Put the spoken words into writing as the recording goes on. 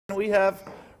We have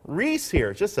Reese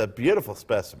here, just a beautiful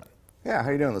specimen. Yeah,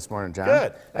 how you doing this morning, John?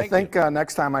 Good. I think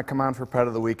next time I come on for Pet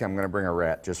of the Week, I'm going to bring a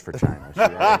rat just for China. She'd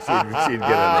get into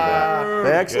that.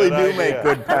 They actually do make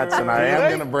good pets, and I am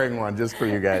going to bring one just for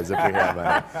you guys if we have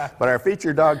any. But our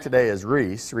featured dog today is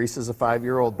Reese. Reese is a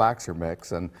 5-year-old boxer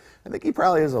mix, and I think he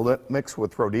probably is a mix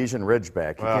with Rhodesian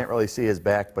Ridgeback. You can't really see his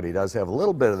back, but he does have a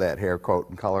little bit of that hair coat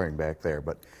and coloring back there.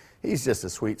 But he's just a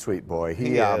sweet, sweet boy.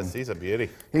 He is. He's a beauty.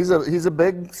 He's a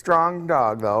big, strong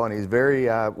dog, though, and he's very.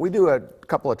 We do a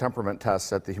couple of temperament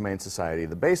tests at the Humane Society.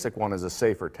 The basic one is a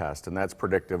safer test, and that's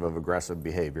predictive of aggressive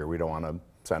behavior. We don't want to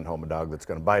send home a dog that's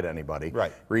going to bite anybody.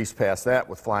 Right. Reese passed that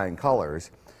with flying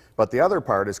colors. But the other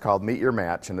part is called Meet Your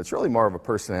Match, and it's really more of a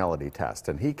personality test.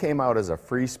 And he came out as a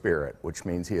free spirit, which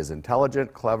means he is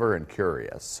intelligent, clever, and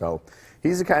curious. So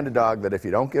he's the kind of dog that if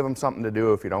you don't give him something to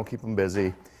do, if you don't keep him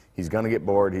busy, he's going to get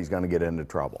bored. He's going to get into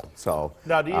trouble. So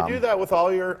now, do you do that with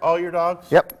all your dogs?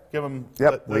 Yep. Give them.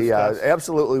 Yep. We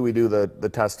absolutely we do the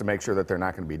test to make sure that they're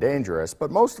not going to be dangerous.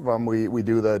 But most of them we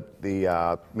do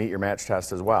the Meet Your Match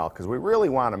test as well, because we really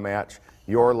want to match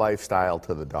your lifestyle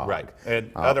to the dog. Right.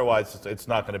 And otherwise, it's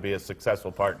not going to be a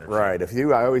successful partnership. Right.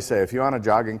 I always say, if you want a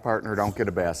jogging partner, don't get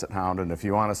a Basset Hound, and if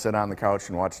you want to sit on the couch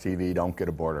and watch TV, don't get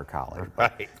a Border Collie.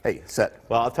 Right. Hey, sit.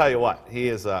 Well, I'll tell you what. He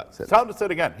is. Tell him to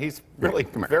sit again. He's really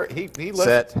very. He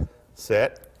listens.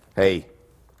 Sit. Hey,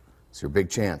 it's your big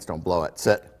chance. Don't blow it.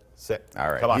 Sit. Sit.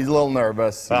 All right. Come on. He's a little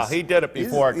nervous. Well, he did it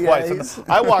before twice.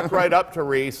 I walked right up to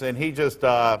Reese, and he just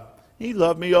he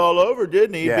loved me all over,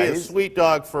 didn't he? Yeah, he'd be a sweet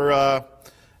dog for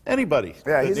anybody.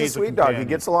 Yeah, he's a sweet dog. He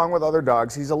gets along with other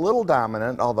dogs. He's a little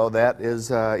dominant, although that is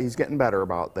he's getting better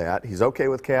about that. He's okay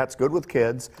with cats, good with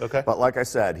kids. Okay. But like I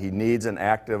said, he needs an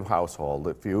active household.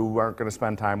 If you aren't going to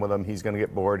spend time with him, he's going to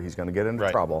get bored. He's going to get into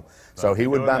trouble. So he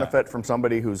would benefit from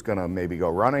somebody who's going to maybe go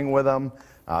running with him,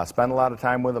 spend a lot of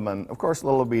time with him, and of course a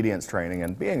little obedience training.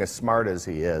 And being as smart as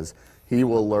he is, he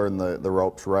will learn the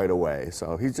ropes right away.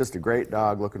 So he's just a great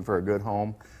dog looking for a good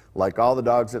home. Like all the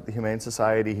dogs at the Humane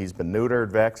Society, he's been neutered,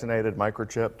 vaccinated,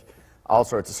 microchipped, all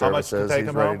sorts of services. He's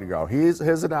ready to go.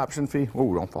 His adoption fee,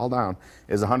 ooh, don't fall down,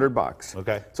 is $100.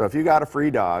 Okay. So if you got a free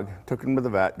dog, took him to the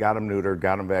vet, got him neutered,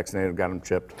 got him vaccinated, got him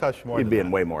chipped, you'd be in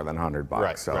way more than $100.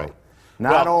 Right, so right.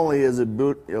 Not only is it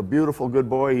a beautiful, good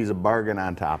boy, he's a bargain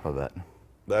on top of it.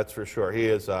 That's for sure. He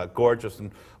is gorgeous. And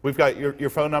we've got your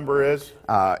phone number is?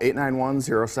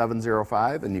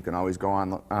 891-0705, and you can always go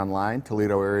online,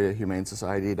 Toledo Area Humane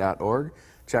Society.org.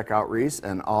 Check out Reese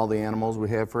and all the animals we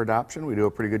have for adoption. We do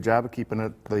a pretty good job of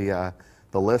keeping the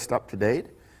list up to date.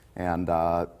 And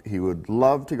he would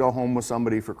love to go home with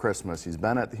somebody for Christmas. He's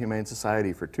been at the Humane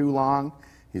Society for too long.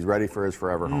 He's ready for his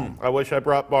forever home. I wish I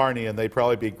brought Barney, and they'd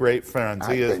probably be great friends.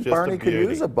 He is just Barney a beauty. could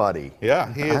use a buddy.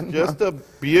 Yeah, he is just a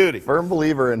beauty. Firm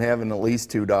believer in having at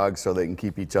least 2 dogs so they can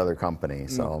keep each other company.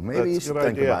 So maybe you should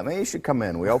think about it. Maybe you should come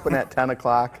in. We open at 10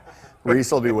 o'clock.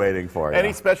 Reese will be waiting for you.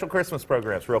 Any special Christmas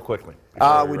programs, real quickly?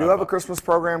 We do have a Christmas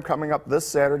program coming up this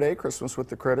Saturday, Christmas with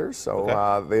the Critters.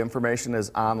 So the information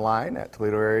is online at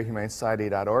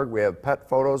ToledoAreaHumaneSociety.org. We have pet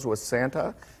photos with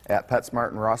Santa at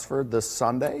PetSmart in Rossford this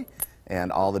Sunday, and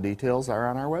all the details are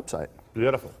on our website.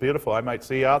 Beautiful, beautiful. I might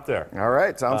see you out there. All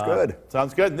right, sounds good.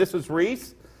 Sounds good. And this is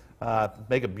Reese.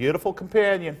 Make a beautiful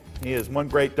companion. He is one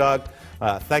great dog.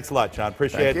 Thanks a lot, John.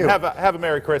 Appreciate it. Have a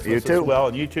Merry Christmas as well.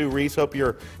 And you too, Reese. Hope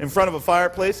you're in front of a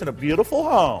fireplace in a beautiful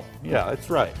home. Yeah, that's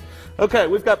right. Okay,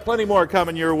 we've got plenty more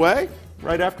coming your way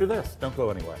right after this. Don't go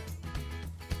anywhere.